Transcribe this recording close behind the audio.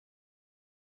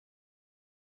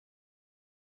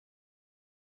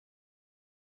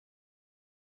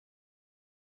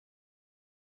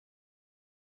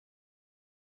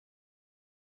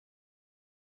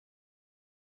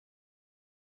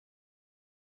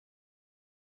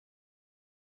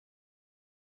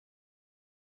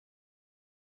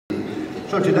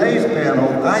So today's panel,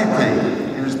 I think,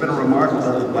 and it's been a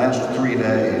remarkable last 3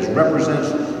 days, represents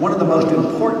one of the most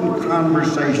important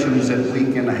conversations that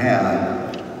we can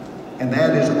have, and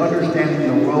that is understanding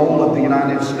the role of the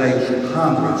United States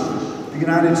Congress. The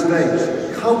United States,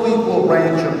 co-equal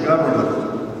branch of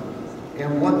government,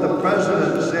 and what the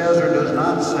President says or does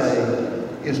not say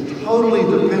is totally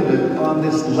dependent on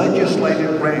this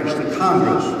legislative branch, the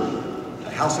Congress,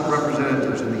 the House of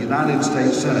Representatives, and the United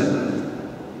States Senate,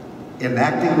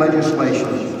 enacting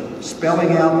legislation,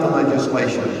 spelling out the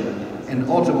legislation, and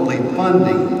ultimately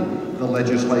funding the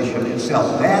legislation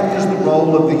itself. That is the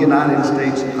role of the United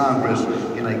States Congress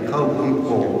in a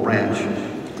co-equal branch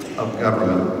of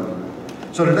government.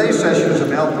 So today's session is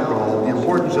about the role, the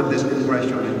importance of this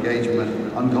congressional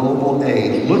engagement on global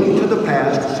aid, looking to the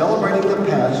past, celebrating the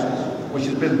past, which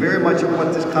has been very much of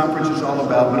what this conference is all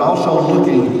about, but also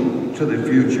looking to the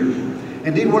future.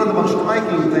 Indeed, one of the most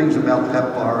striking things about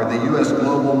PEPFAR, the U.S.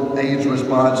 global AIDS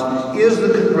response, is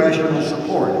the congressional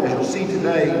support, as you'll see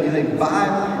today, in a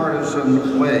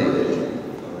bipartisan way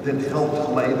that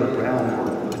helped lay the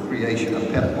groundwork for the creation of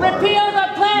PEPFAR. Repeal the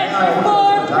pledge,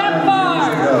 reform PEPFAR!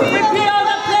 Repeal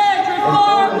the pledge,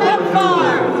 reform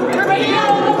PEPFAR! Repeal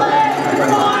the pledge,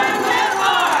 reform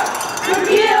PEPFAR!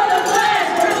 Repeal the pledge,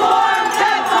 reform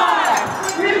PEPFAR!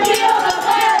 Repeal the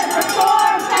pledge,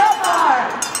 reform PEPFAR!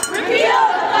 Repeal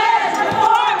the pledge,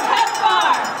 reform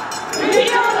PEPFAR!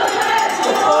 Repeal the pledge,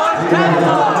 reform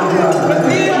PEPFAR!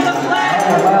 Repeal the pledge,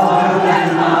 reform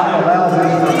PEPFAR! I'll allow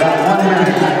this for about 1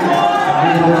 minute, and we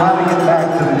will try to get back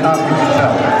to the topic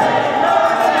itself.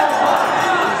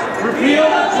 Repeal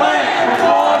the pledge,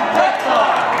 reform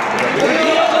PEPFAR!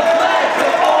 Repeal the pledge,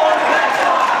 reform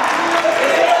PEPFAR!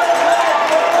 Repeal the pledge, reform PEPFAR! Repeal the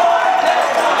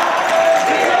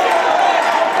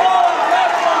pledge, reform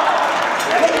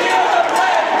PEPFAR! Repeal the pledge,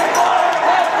 reform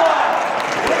PEPFAR!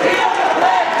 Repeal the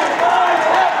pledge,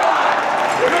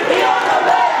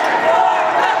 reform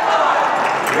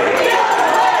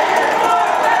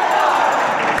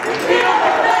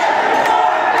PEPFAR! Repeal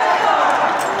the pledge, reform PEPFAR! Repeal the pledge, reform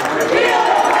PEPFAR! Repeal the pledge, reform PEPFAR! Repeal the pledge, reform PEPFAR!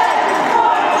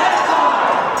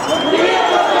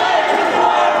 Repeal the pledge, reform PEPFAR!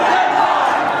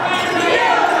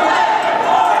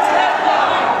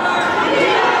 Repeal the pledge, reform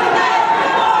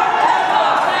PEPFAR! Repeal the pledge,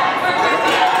 reform PEPFAR!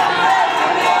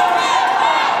 Repeal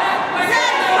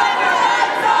the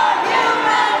pledge, reform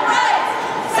PEPFAR!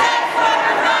 Sex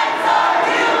workers' rights are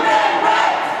human rights!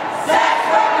 Sex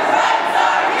workers' rights are human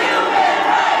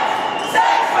rights!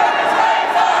 Sex workers'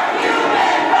 rights are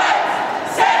human rights!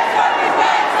 Sex workers'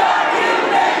 rights are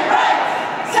human rights!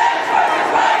 Sex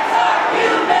workers' rights are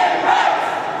human rights!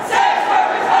 Sex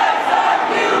workers' rights are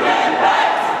human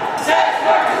rights! Sex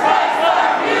workers' rights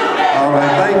are human rights! All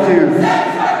right, thank you.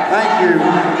 Thank you.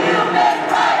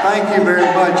 Thank you very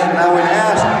much. And I would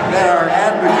ask that our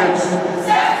advocates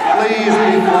please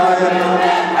be quiet.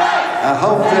 I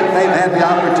hope that they've had the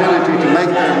opportunity to make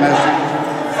their message.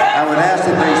 I would ask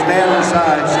that they stand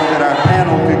aside so that our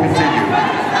panel can continue.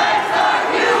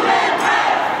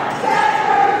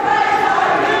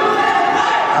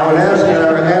 I would ask that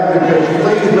our advocates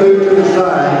please move to the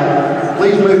side.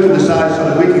 Please move to the side so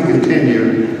that we can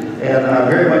continue. And I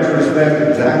very much respect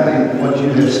exactly what you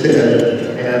have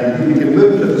said. And if you can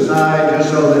move to the side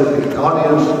just so that the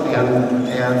audience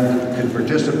can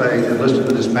participate and listen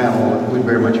to this panel, we'd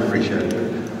very much appreciate it.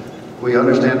 We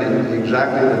understand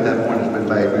exactly that that point has been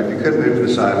made, but if you could move to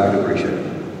the side, we'd appreciate it.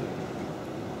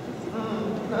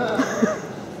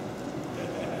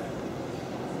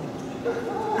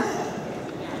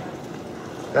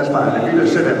 That's fine. If you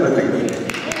just sit there, let me.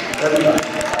 That's fine.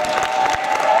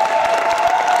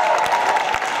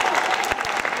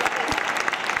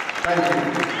 Thank you.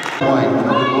 Point of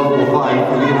the global fight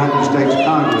for the United States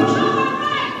Congress.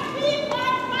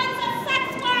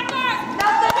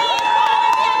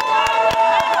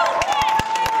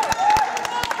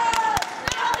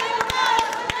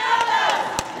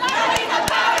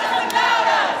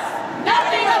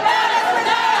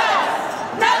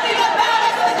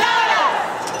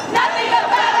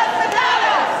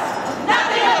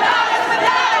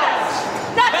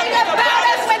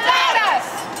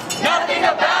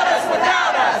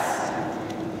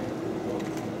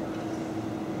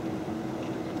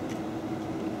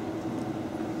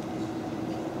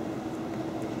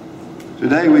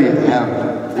 Today we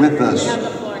have with us. You have the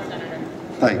floor, Senator.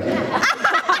 Thank you.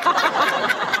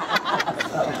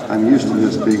 I'm used to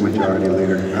this being majority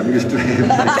leader. I'm used to it.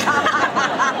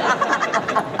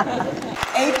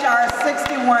 H.R.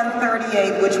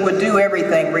 6138, which would do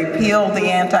everything, repeal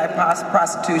the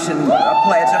anti-prostitution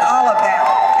pledge and all of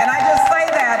that. And I just say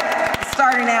that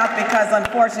starting out because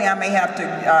unfortunately I may have to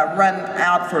run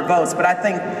out for votes, but I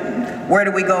think where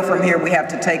do we go from here? We have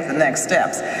to take the next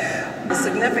steps. The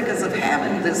significance of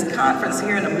having this conference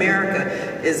here in America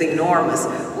is enormous.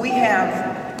 We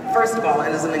have, first of all,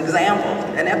 and as an example,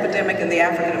 an epidemic in the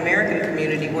African American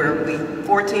community where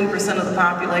 14% of the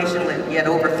population, yet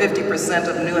over 50%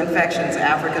 of new infections,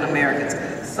 African Americans.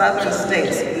 Southern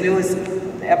states, newest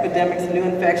epidemics, new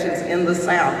infections in the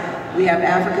South. We have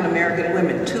African American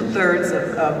women, 2/3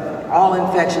 of all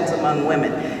infections among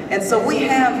women. And so we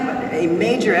have a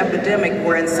major epidemic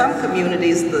where in some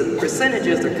communities the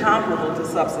percentages are comparable to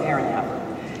sub-Saharan Africa.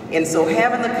 And so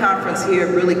having the conference here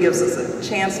really gives us a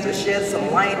chance to shed some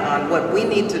light on what we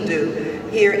need to do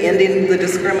here, ending the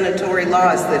discriminatory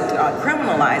laws that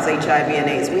criminalize HIV and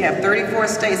AIDS. We have 34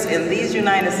 states in these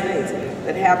United States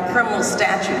that have criminal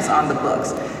statutes on the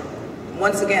books.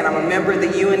 Once again, I'm a member of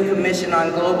the UN Commission on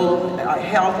Global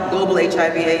Health, Global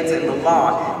HIV/AIDS and the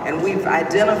law, and we've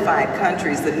identified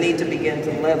countries that need to begin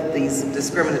to lift these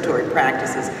discriminatory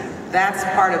practices. That's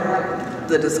part of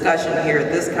the discussion here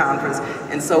at this conference,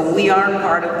 and so we are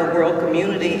part of the world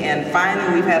community, and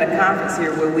finally we've had a conference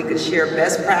here where we could share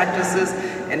best practices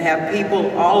and have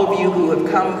people, all of you who have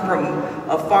come from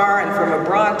afar and from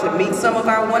abroad, to meet some of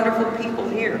our wonderful people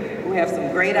here who have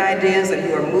some great ideas and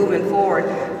who are moving forward.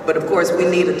 But of course we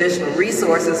need additional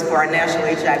resources for our national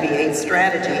HIV/AIDS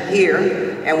strategy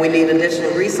here, and we need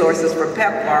additional resources for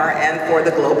PEPFAR and for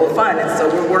the Global Fund. And so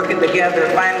we're working together,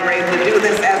 finally we're able to do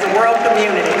this as a world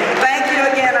community. Thank you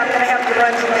again. I'm going to have to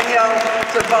run to the hill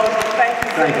to vote. Thank you.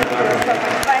 Thank you, Barbara.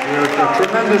 Thank you. You're a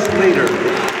tremendous leader.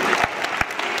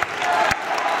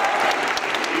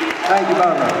 Thank you,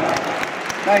 Barbara.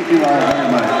 Thank you all very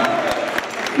much.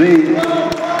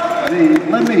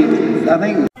 I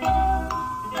think.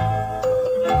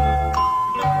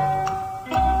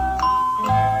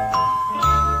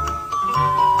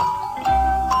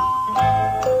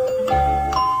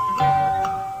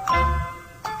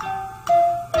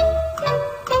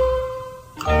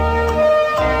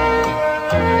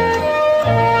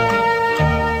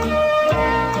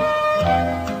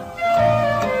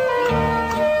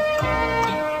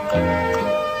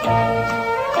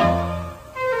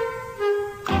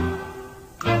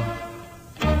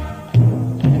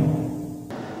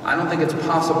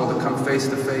 Possible to come face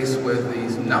to face with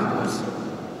these numbers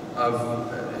of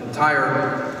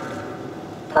entire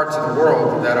parts of the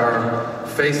world that are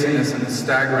facing this in a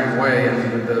staggering way,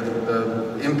 and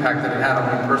the impact that it had on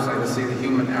me personally to see the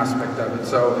human aspect of it.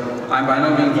 So I'm by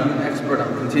no means an expert.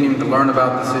 I'm continuing to learn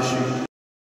about this issue.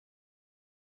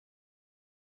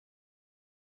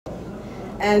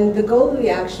 And the goal of the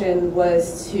action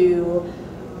was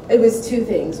it was two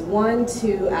things. One,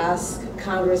 to ask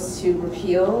Congress to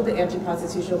repeal the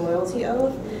anti-prostitution loyalty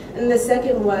oath, and the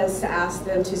second was to ask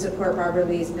them to support Barbara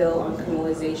Lee's bill on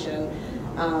criminalization,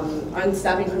 on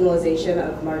stopping criminalization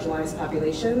of marginalized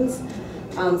populations,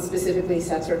 specifically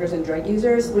sex workers and drug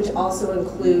users, which also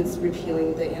includes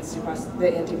repealing the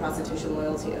anti-prostitution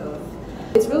loyalty oath.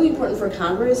 It's really important for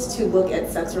Congress to look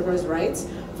at sex workers' rights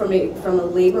from a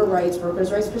labor rights, workers'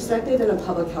 rights perspective and a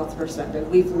public health perspective.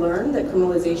 We've learned that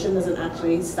criminalization doesn't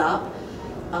actually stop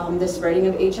the spreading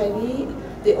of HIV.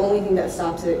 The only thing that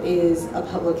stops it is a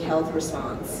public health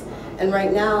response. And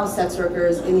right now, sex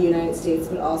workers in the United States,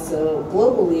 but also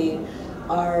globally,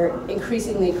 are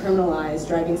increasingly criminalized,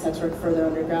 driving sex work further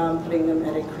underground, putting them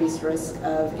at increased risk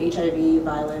of HIV,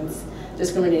 violence,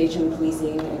 discrimination,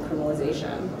 policing, and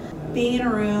criminalization. Being in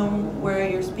a room where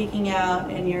you're speaking out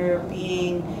and you're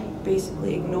being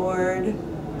basically ignored,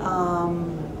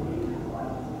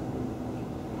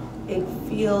 it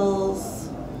feels,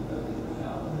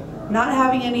 not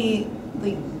having any,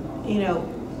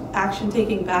 action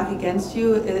taken back against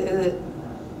you,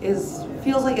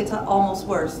 feels like it's almost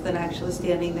worse than actually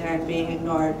standing there and being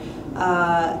ignored.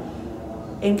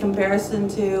 In comparison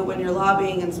to when you're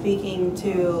lobbying and speaking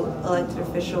to elected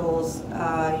officials,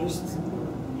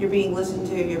 you're being listened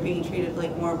to, you're being treated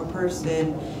like more of a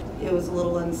person. It was a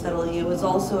little unsettling. It was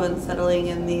also unsettling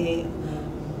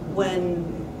when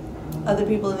other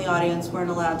people in the audience weren't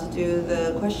allowed to do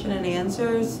the question and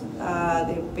answers.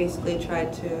 They basically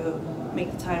tried to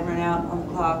make the time run out on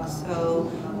the clock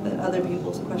so that other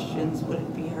people's questions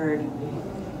wouldn't be heard.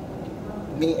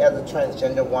 Me as a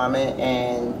transgender woman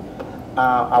and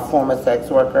a former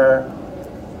sex worker,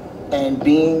 and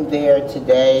being there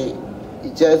today,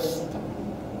 it just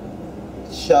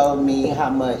showed me how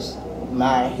much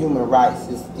my human rights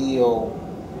is still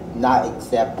not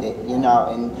accepted, and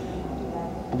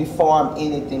before I'm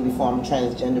anything, before I'm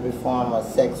transgender, before I'm a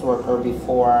sex worker,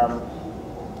 before I'm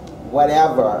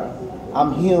whatever,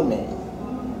 I'm human.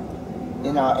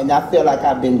 You know, and I feel like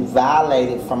I've been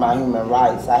violated for my human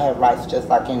rights. I have rights just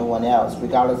like anyone else,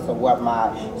 regardless of what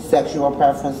my sexual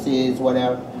preference is,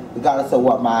 whatever, regardless of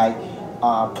what my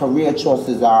career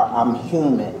choices are. I'm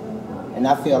human. And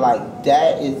I feel like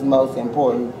that is most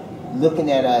important,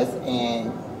 looking at us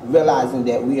and realizing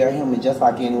that we are human just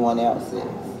like anyone else is.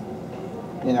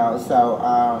 You know, so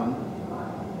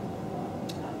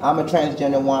I'm a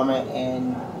transgender woman,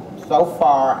 and so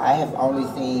far I have only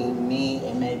seen me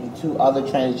and maybe 2 other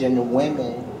transgender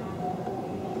women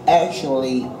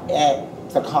actually at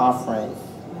the conference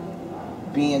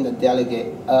being the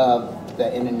delegate of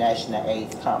the International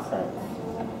AIDS Conference.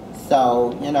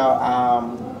 So, you know,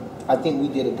 I think we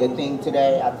did a good thing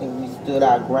today. I think we stood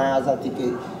our grounds. I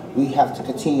think we have to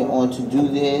continue on to do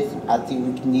this. I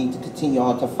think we need to continue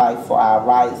on to fight for our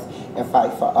rights and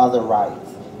fight for other rights.